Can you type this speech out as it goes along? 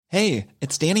Hey,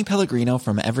 it's Danny Pellegrino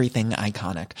from Everything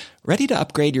Iconic. Ready to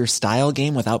upgrade your style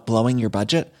game without blowing your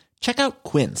budget? Check out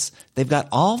Quince. They've got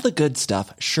all the good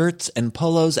stuff, shirts and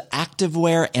polos,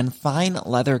 activewear, and fine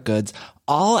leather goods,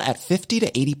 all at 50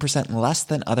 to 80% less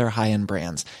than other high-end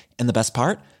brands. And the best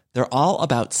part? They're all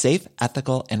about safe,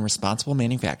 ethical, and responsible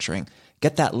manufacturing.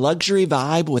 Get that luxury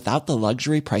vibe without the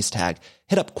luxury price tag.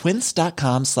 Hit up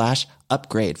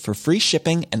quince.com/upgrade for free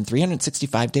shipping and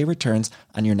 365-day returns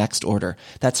on your next order.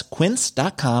 That's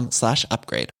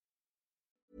quince.com/upgrade.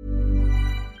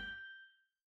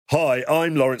 Hi,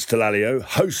 I'm Lawrence Dallaglio,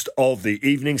 host of the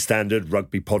Evening Standard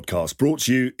Rugby Podcast, brought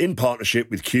to you in partnership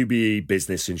with QBE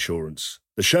Business Insurance.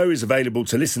 The show is available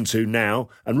to listen to now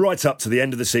and right up to the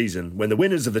end of the season, when the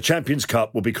winners of the Champions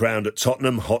Cup will be crowned at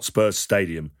Tottenham Hotspur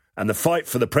Stadium, and the fight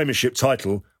for the Premiership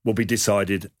title will be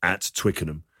decided at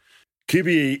Twickenham.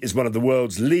 QBE is one of the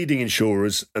world's leading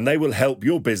insurers, and they will help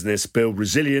your business build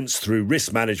resilience through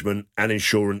risk management and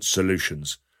insurance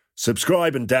solutions.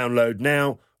 Subscribe and download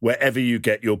now wherever you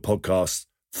get your podcasts.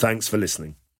 Thanks for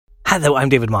listening. Hello, I'm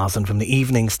David Marsden from the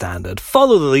Evening Standard.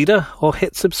 Follow the leader or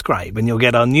hit subscribe and you'll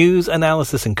get our news,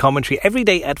 analysis and commentary every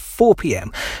day at 4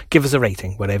 p.m. Give us a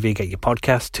rating wherever you get your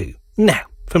podcast too. Now,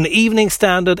 from the Evening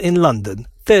Standard in London,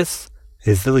 this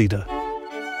is the leader.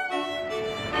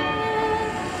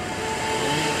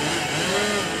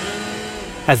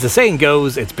 As the saying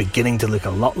goes, it's beginning to look a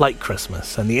lot like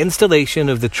Christmas, and the installation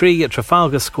of the tree at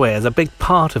Trafalgar Square is a big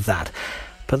part of that.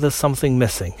 But there's something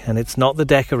missing, and it's not the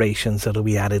decorations that'll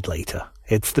be added later.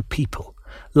 It's the people.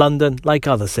 London, like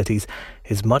other cities,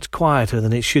 is much quieter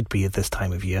than it should be at this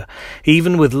time of year.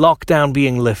 Even with lockdown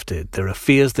being lifted, there are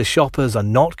fears the shoppers are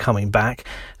not coming back,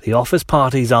 the office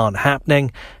parties aren't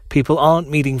happening, people aren't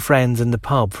meeting friends in the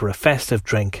pub for a festive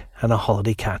drink and a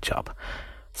holiday catch-up.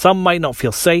 Some might not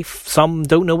feel safe, some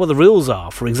don't know what the rules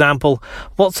are. For example,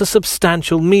 what's a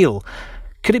substantial meal?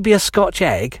 Could it be a scotch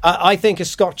egg? I think a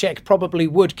scotch egg probably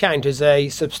would count as a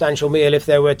substantial meal if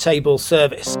there were table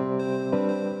service.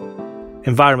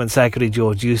 Environment Secretary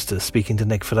George Eustace speaking to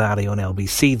Nick Ferrari on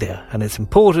LBC there. And it's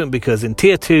important because in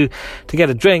Tier 2, to get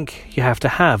a drink, you have to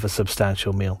have a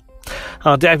substantial meal.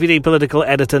 Our Deputy Political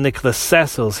Editor Nicholas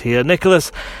Cecil's here.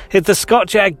 Nicholas, is the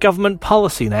scotch egg government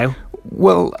policy now?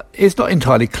 Well, it's not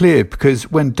entirely clear,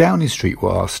 because when Downing Street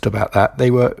were asked about that,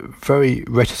 they were very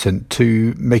reticent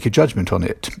to make a judgment on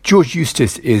it. George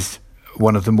Eustace is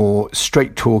one of the more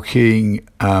straight-talking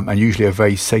and usually a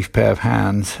very safe pair of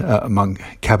hands among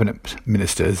cabinet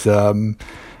ministers. And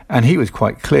he was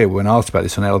quite clear when asked about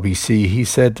this on LBC. He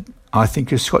said, I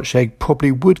think a Scotch egg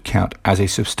probably would count as a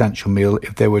substantial meal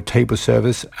if there were table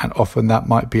service, and often that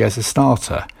might be as a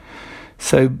starter.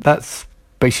 So that's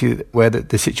basically where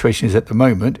the situation is at the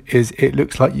moment. Is it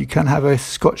looks like you can have a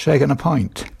Scotch egg and a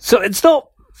pint. So it's not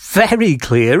very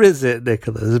clear, is it,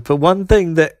 Nicholas? But one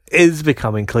thing that is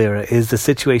becoming clearer is the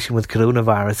situation with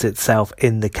coronavirus itself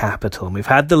in the capital. We've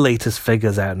had the latest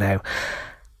figures out now,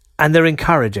 and they're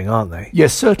encouraging, aren't they?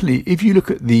 Yes, certainly. If you look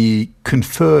at the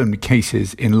confirmed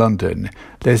cases in London,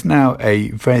 there's now a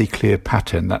very clear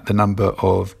pattern that the number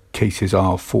of cases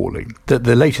are falling.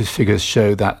 The latest figures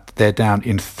show that they're down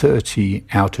in 30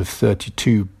 out of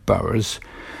 32 boroughs,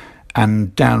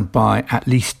 and down by at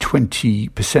least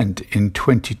 20% in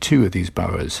 22 of these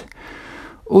boroughs.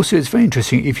 Also, it's very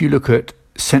interesting if you look at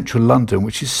central London,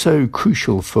 which is so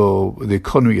crucial for the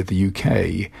economy of the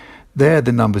UK. There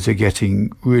the numbers are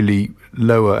getting really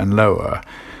lower and lower.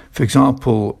 For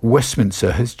example,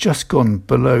 Westminster has just gone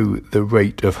below the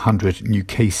rate of 100 new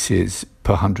cases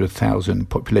per 100,000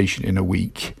 population in a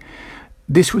week.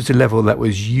 This was a level that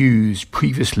was used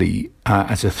previously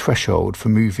as a threshold for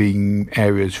moving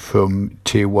areas from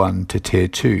Tier 1 to Tier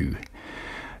 2.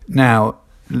 Now,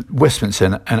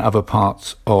 Westminster and other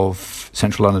parts of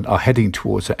central London are heading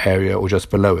towards that area or just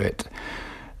below it.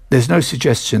 There's no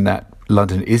suggestion that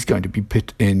London is going to be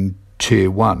put in Tier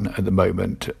 1 at the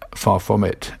moment, far from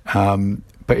it.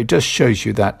 But it just shows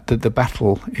you that the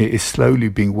battle is slowly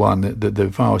being won, that the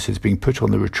virus is being put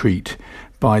on the retreat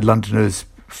by Londoners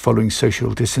following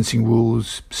social distancing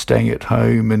rules, staying at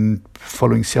home and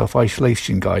following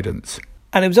self-isolation guidance.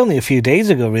 And it was only a few days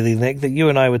ago, really, Nick, that you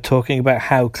and I were talking about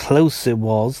how close it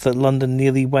was that London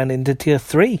nearly went into Tier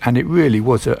 3. And it really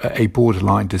was a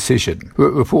borderline decision.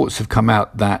 Reports have come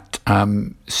out that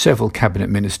several cabinet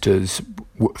ministers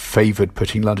favoured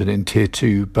putting London in Tier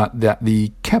 2, but that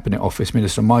the Cabinet Office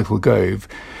Minister Michael Gove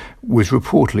was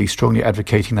reportedly strongly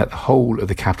advocating that the whole of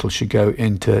the capital should go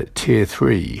into Tier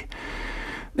 3.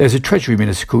 There's a Treasury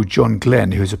Minister called John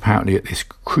Glenn, who was apparently at this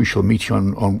crucial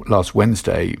meeting on last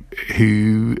Wednesday,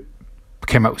 who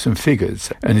came up with some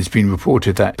figures, and it's been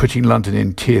reported that putting London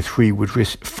in Tier 3 would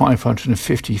risk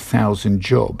 550,000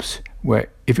 jobs, where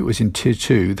if it was in Tier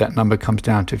 2, that number comes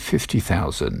down to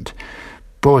 50,000.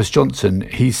 Boris Johnson,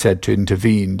 he said to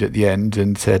intervened at the end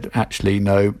and said, actually,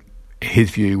 no, his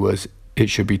view was it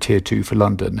should be Tier 2 for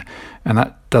London, and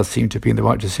that does seem to be the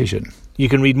right decision. You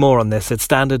can read more on this at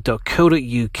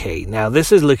standard.co.uk. Now,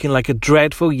 this is looking like a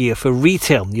dreadful year for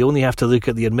retail. You only have to look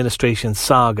at the administration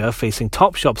saga facing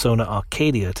Topshop's owner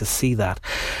Arcadia to see that.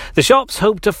 The shops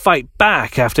hope to fight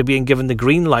back after being given the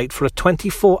green light for a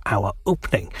 24-hour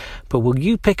opening. But will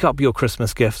you pick up your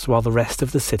Christmas gifts while the rest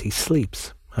of the city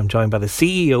sleeps? I'm joined by the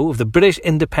CEO of the British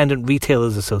Independent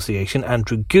Retailers Association,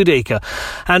 Andrew Goodacre.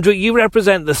 Andrew, you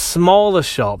represent the smaller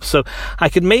shops, so I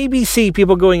could maybe see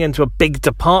people going into a big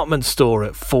department store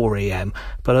at 4 a.m,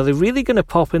 but are they really going to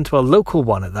pop into a local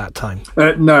one at that time?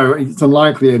 No, it's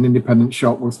unlikely an independent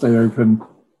shop will stay open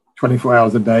 24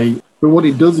 hours a day. But what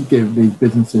it does give these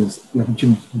businesses the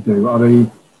opportunity to do are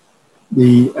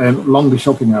the longer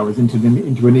shopping hours into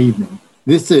an evening.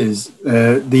 This is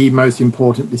the most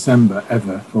important December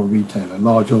ever for a retailer,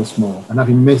 large or small. And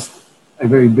having missed a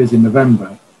very busy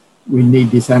November, we need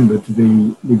December to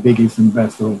be the biggest and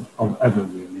best of ever,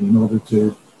 really, in order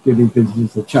to give these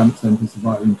businesses a chance then to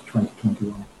survive into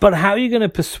 2021. But how are you going to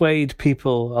persuade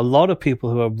people, a lot of people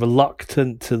who are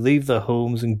reluctant to leave their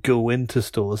homes and go into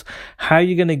stores, how are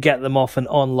you going to get them off an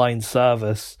online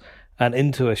service and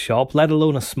into a shop, let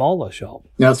alone a smaller shop?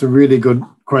 Yeah, that's a really good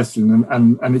question,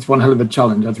 and it's one hell of a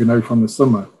challenge, as we know from the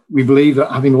summer. We believe that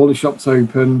having all the shops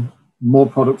open, more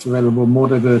products available, more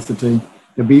diversity,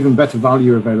 there'll be even better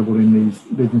value available in these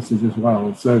businesses as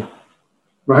well. So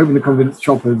we're hoping to convince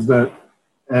shoppers that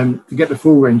to get the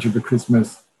full range of the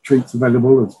Christmas treats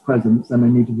available as presents, then they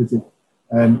need to visit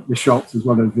the shops as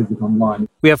well as visit online.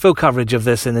 We have full coverage of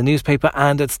this in the newspaper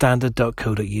and at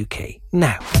standard.co.uk.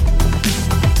 Now,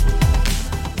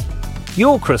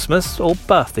 your Christmas or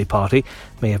birthday party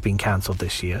may have been cancelled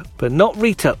this year, but not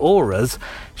Rita Ora's.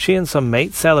 She and some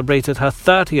mates celebrated her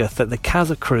 30th at the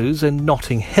Casa Cruise in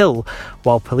Notting Hill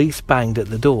while police banged at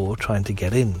the door trying to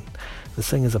get in. The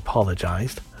singer's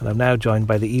apologised, and I'm now joined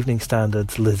by the Evening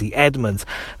Standard's Lizzie Edmonds.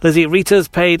 Lizzie, Rita's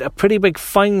paid a pretty big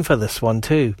fine for this one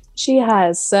too. She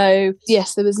has. So,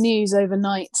 yes, there was news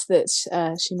overnight that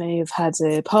she may have had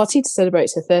a party to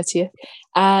celebrate her 30th.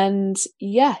 And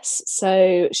yes,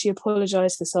 so she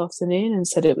apologised this afternoon and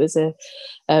said it was a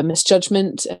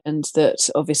misjudgment and that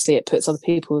obviously it puts other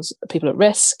people at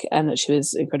risk, and that she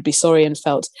was incredibly sorry and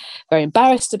felt very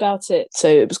embarrassed about it. So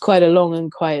it was quite a long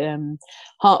and quite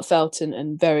heartfelt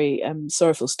and very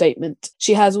sorrowful statement.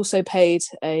 She has also paid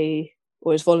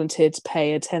has volunteered to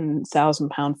pay a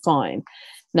 £10,000 fine.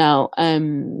 Now,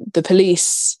 the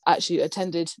police actually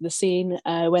attended the scene,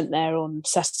 went there on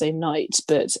Saturday night,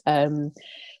 but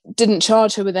didn't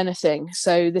charge her with anything.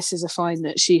 So this is a fine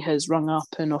that she has rung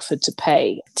up and offered to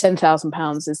pay.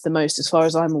 £10,000 is the most, as far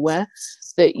as I'm aware,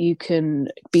 that you can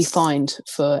be fined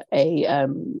for a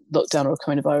lockdown or a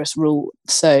coronavirus rule.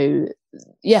 So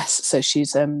yes, so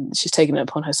she's taken it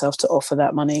upon herself to offer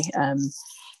that money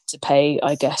to pay,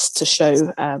 I guess, to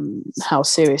show how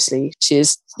seriously she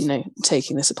is,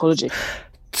 taking this apology.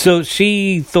 So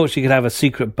she thought she could have a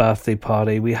secret birthday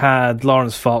party. We had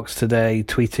Lawrence Fox today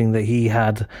tweeting that he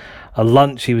had a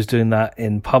lunch. He was doing that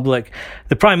in public.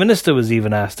 The Prime Minister was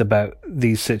even asked about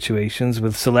these situations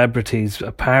with celebrities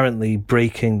apparently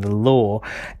breaking the law.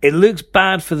 It looks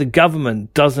bad for the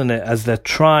government, doesn't it, as they're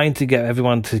trying to get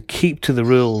everyone to keep to the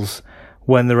rules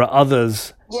when there are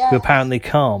others who apparently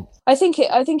can't. I think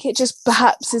it just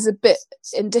perhaps is a bit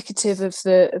indicative of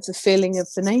the feeling of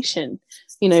the nation.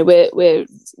 We're a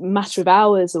matter of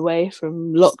hours away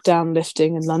from lockdown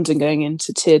lifting and London going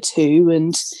into Tier 2,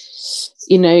 and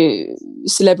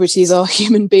celebrities are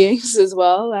human beings as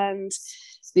well, and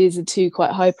these are two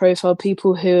quite high profile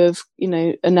people who have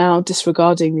are now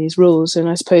disregarding these rules. And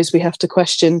I suppose we have to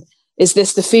question, is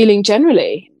this the feeling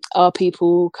generally? Are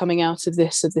people coming out of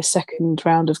this second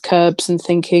round of curbs and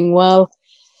thinking, well,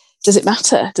 does it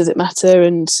matter? Does it matter?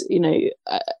 And,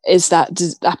 is that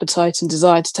appetite and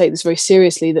desire to take this very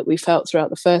seriously that we felt throughout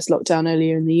the first lockdown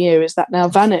earlier in the year, is that now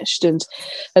vanished? And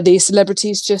are these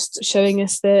celebrities just showing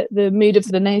us the mood of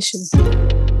the nation?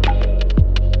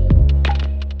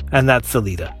 And that's the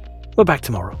leader. We're back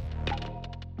tomorrow.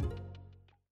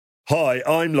 Hi,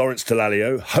 I'm Lawrence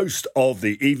Dallaglio, host of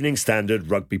the Evening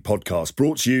Standard Rugby Podcast,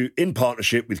 brought to you in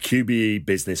partnership with QBE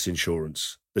Business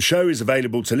Insurance. The show is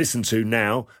available to listen to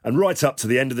now and right up to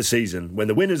the end of the season, when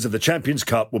the winners of the Champions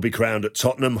Cup will be crowned at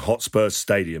Tottenham Hotspur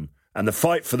Stadium, and the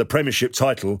fight for the Premiership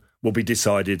title will be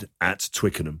decided at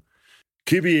Twickenham.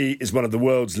 QBE is one of the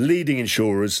world's leading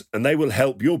insurers, and they will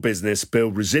help your business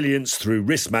build resilience through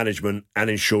risk management and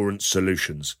insurance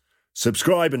solutions.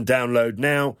 Subscribe and download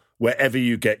now wherever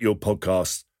you get your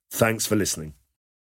podcasts. Thanks for listening.